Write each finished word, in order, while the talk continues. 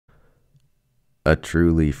A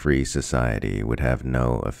truly free society would have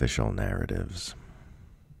no official narratives.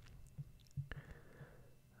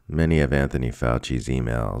 Many of Anthony Fauci's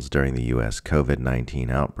emails during the U.S. COVID-19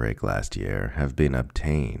 outbreak last year have been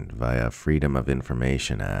obtained via Freedom of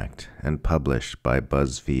Information Act and published by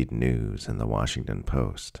BuzzFeed News and the Washington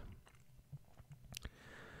Post.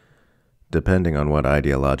 Depending on what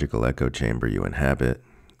ideological echo chamber you inhabit,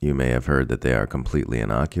 you may have heard that they are completely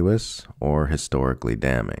innocuous or historically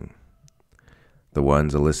damning. The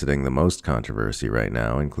ones eliciting the most controversy right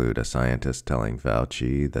now include a scientist telling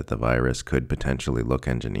Fauci that the virus could potentially look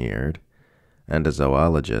engineered, and a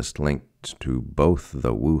zoologist linked to both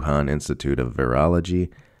the Wuhan Institute of Virology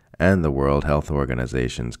and the World Health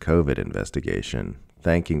Organization's COVID investigation,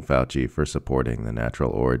 thanking Fauci for supporting the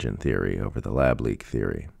natural origin theory over the lab leak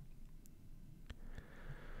theory.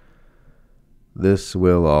 This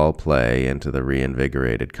will all play into the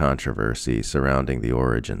reinvigorated controversy surrounding the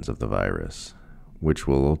origins of the virus, which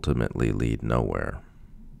will ultimately lead nowhere.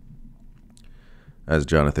 As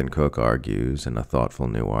Jonathan Cook argues in a thoughtful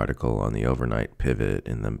new article on the overnight pivot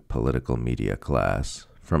in the political media class,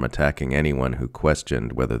 from attacking anyone who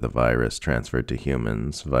questioned whether the virus transferred to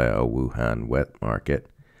humans via a Wuhan wet market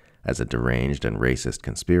as a deranged and racist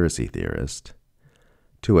conspiracy theorist,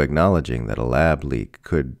 to acknowledging that a lab leak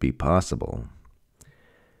could be possible,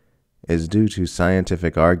 is due to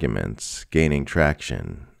scientific arguments gaining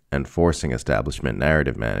traction and forcing establishment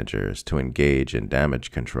narrative managers to engage in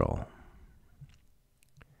damage control.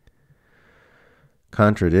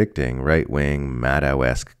 Contradicting right-wing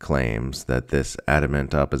Maddow-esque claims that this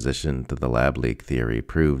adamant opposition to the lab leak theory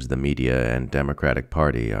proves the media and Democratic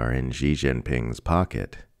Party are in Xi Jinping's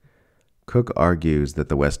pocket, Cook argues that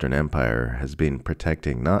the Western Empire has been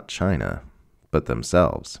protecting not China, but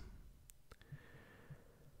themselves.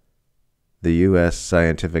 The U.S.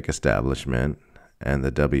 scientific establishment and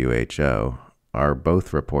the WHO are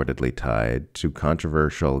both reportedly tied to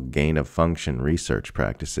controversial gain-of-function research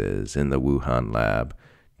practices in the Wuhan lab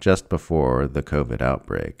just before the COVID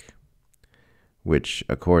outbreak, which,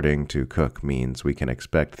 according to Cook, means we can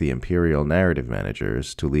expect the imperial narrative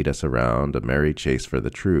managers to lead us around a merry chase for the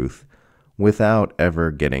truth without ever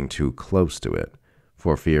getting too close to it,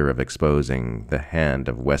 for fear of exposing the hand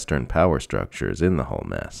of Western power structures in the whole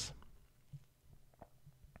mess.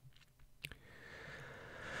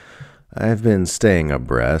 I've been staying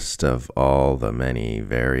abreast of all the many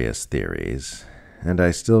various theories, and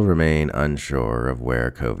I still remain unsure of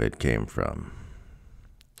where COVID came from.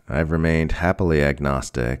 I've remained happily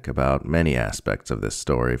agnostic about many aspects of this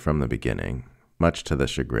story from the beginning, much to the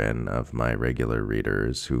chagrin of my regular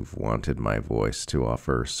readers who've wanted my voice to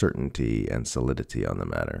offer certainty and solidity on the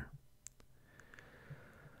matter.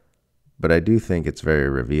 But I do think it's very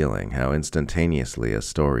revealing how instantaneously a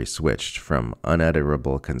story switched from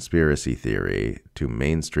unutterable conspiracy theory to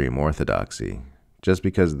mainstream orthodoxy, just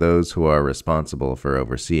because those who are responsible for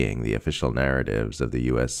overseeing the official narratives of the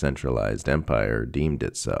U.S. centralized empire deemed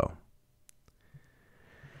it so.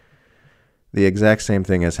 The exact same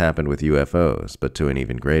thing has happened with UFOs, but to an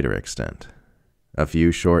even greater extent. A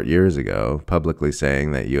few short years ago, publicly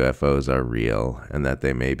saying that UFOs are real and that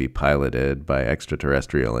they may be piloted by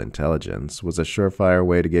extraterrestrial intelligence was a surefire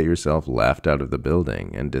way to get yourself laughed out of the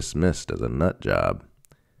building and dismissed as a nut job.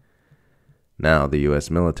 Now the U.S.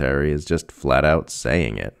 military is just flat out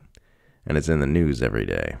saying it, and it's in the news every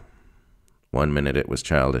day. One minute it was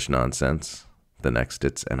childish nonsense, the next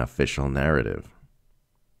it's an official narrative.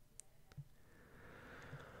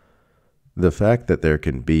 The fact that there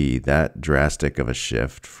can be that drastic of a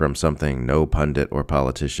shift from something no pundit or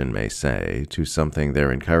politician may say to something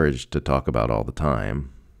they're encouraged to talk about all the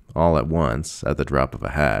time, all at once, at the drop of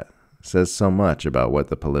a hat, says so much about what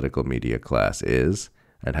the political media class is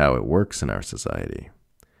and how it works in our society.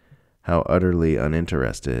 How utterly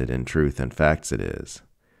uninterested in truth and facts it is.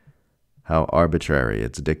 How arbitrary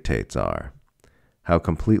its dictates are. How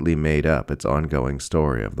completely made up its ongoing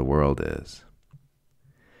story of the world is.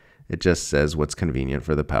 It just says what's convenient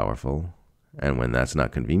for the powerful, and when that's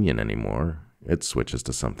not convenient anymore, it switches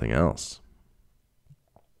to something else.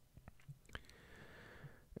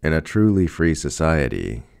 In a truly free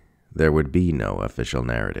society, there would be no official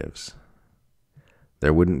narratives.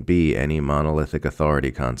 There wouldn't be any monolithic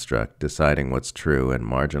authority construct deciding what's true and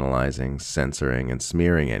marginalizing, censoring, and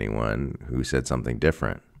smearing anyone who said something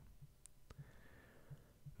different.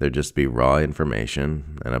 There'd just be raw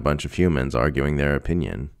information and a bunch of humans arguing their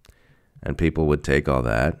opinion, and people would take all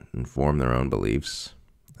that and form their own beliefs,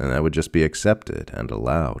 and that would just be accepted and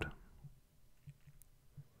allowed.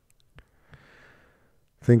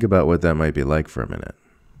 Think about what that might be like for a minute,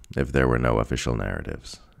 if there were no official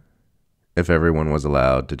narratives. if everyone was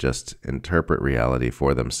allowed to just interpret reality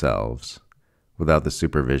for themselves without the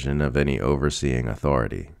supervision of any overseeing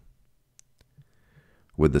authority?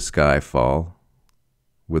 Would the sky fall?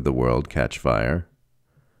 Would the world catch fire?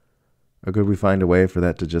 Or could we find a way for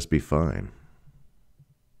that to just be fine?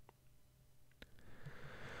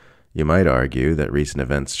 You might argue that recent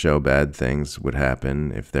events show bad things would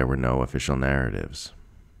happen if there were no official narratives.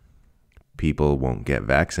 People won't get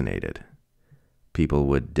vaccinated. People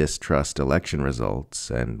would distrust election results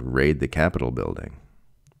and raid the Capitol building.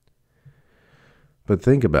 But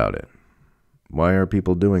think about it. Why are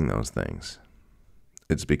people doing those things?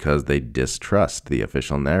 It's because they distrust the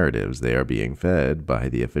official narratives they are being fed by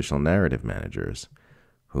the official narrative managers,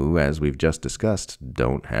 who, as we've just discussed,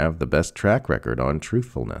 don't have the best track record on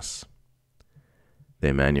truthfulness.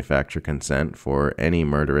 They manufacture consent for any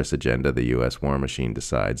murderous agenda the U.S. war machine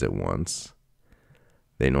decides at once.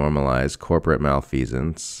 They normalize corporate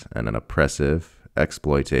malfeasance and an oppressive,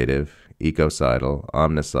 exploitative, ecocidal,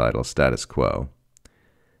 omnicidal status quo.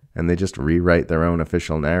 And they just rewrite their own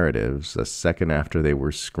official narratives a second after they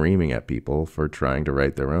were screaming at people for trying to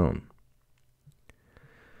write their own.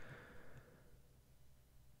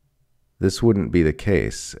 This wouldn't be the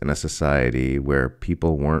case in a society where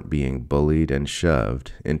people weren't being bullied and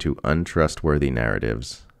shoved into untrustworthy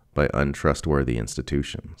narratives by untrustworthy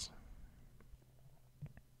institutions.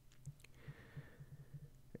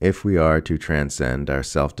 If we are to transcend our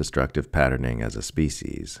self-destructive patterning as a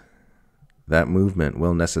species, that movement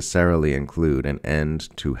will necessarily include an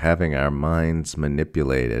end to having our minds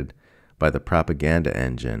manipulated by the propaganda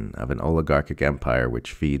engine of an oligarchic empire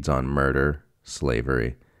which feeds on murder,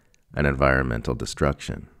 slavery, and environmental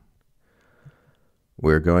destruction.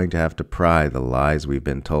 We're going to have to pry the lies we've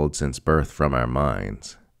been told since birth from our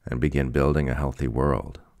minds and begin building a healthy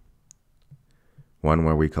world. One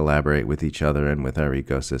where we collaborate with each other and with our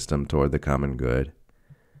ecosystem toward the common good,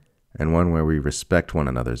 and one where we respect one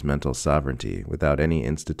another's mental sovereignty without any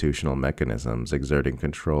institutional mechanisms exerting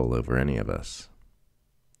control over any of us.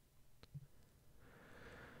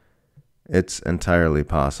 It's entirely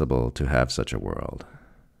possible to have such a world,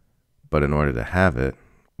 but in order to have it,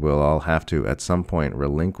 we'll all have to at some point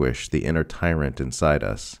relinquish the inner tyrant inside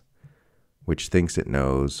us, which thinks it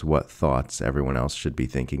knows what thoughts everyone else should be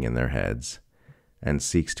thinking in their heads, and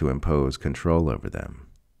seeks to impose control over them.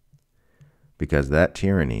 Because that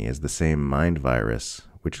tyranny is the same mind virus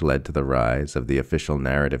which led to the rise of the official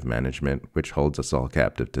narrative management which holds us all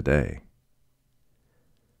captive today.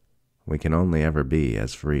 We can only ever be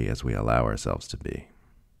as free as we allow ourselves to be.